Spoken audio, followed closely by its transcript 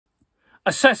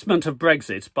Assessment of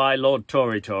Brexit by Lord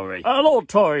Toritori. Lord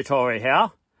Toritori here.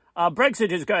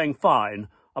 Brexit is going fine,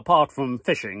 apart from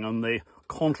fishing and the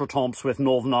contretemps with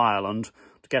Northern Ireland,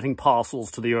 getting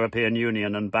parcels to the European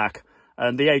Union and back,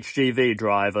 and the HGV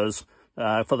drivers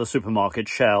for the supermarket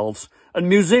shelves, and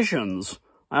musicians,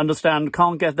 I understand,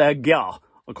 can't get their gear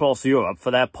across Europe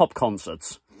for their pop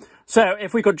concerts. So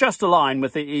if we could just align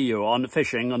with the EU on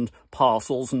fishing and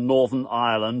parcels and Northern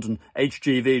Ireland and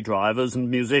HGV drivers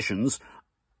and musicians,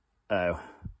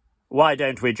 why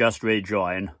don't we just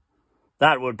rejoin?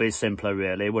 That would be simpler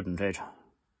really, wouldn't it?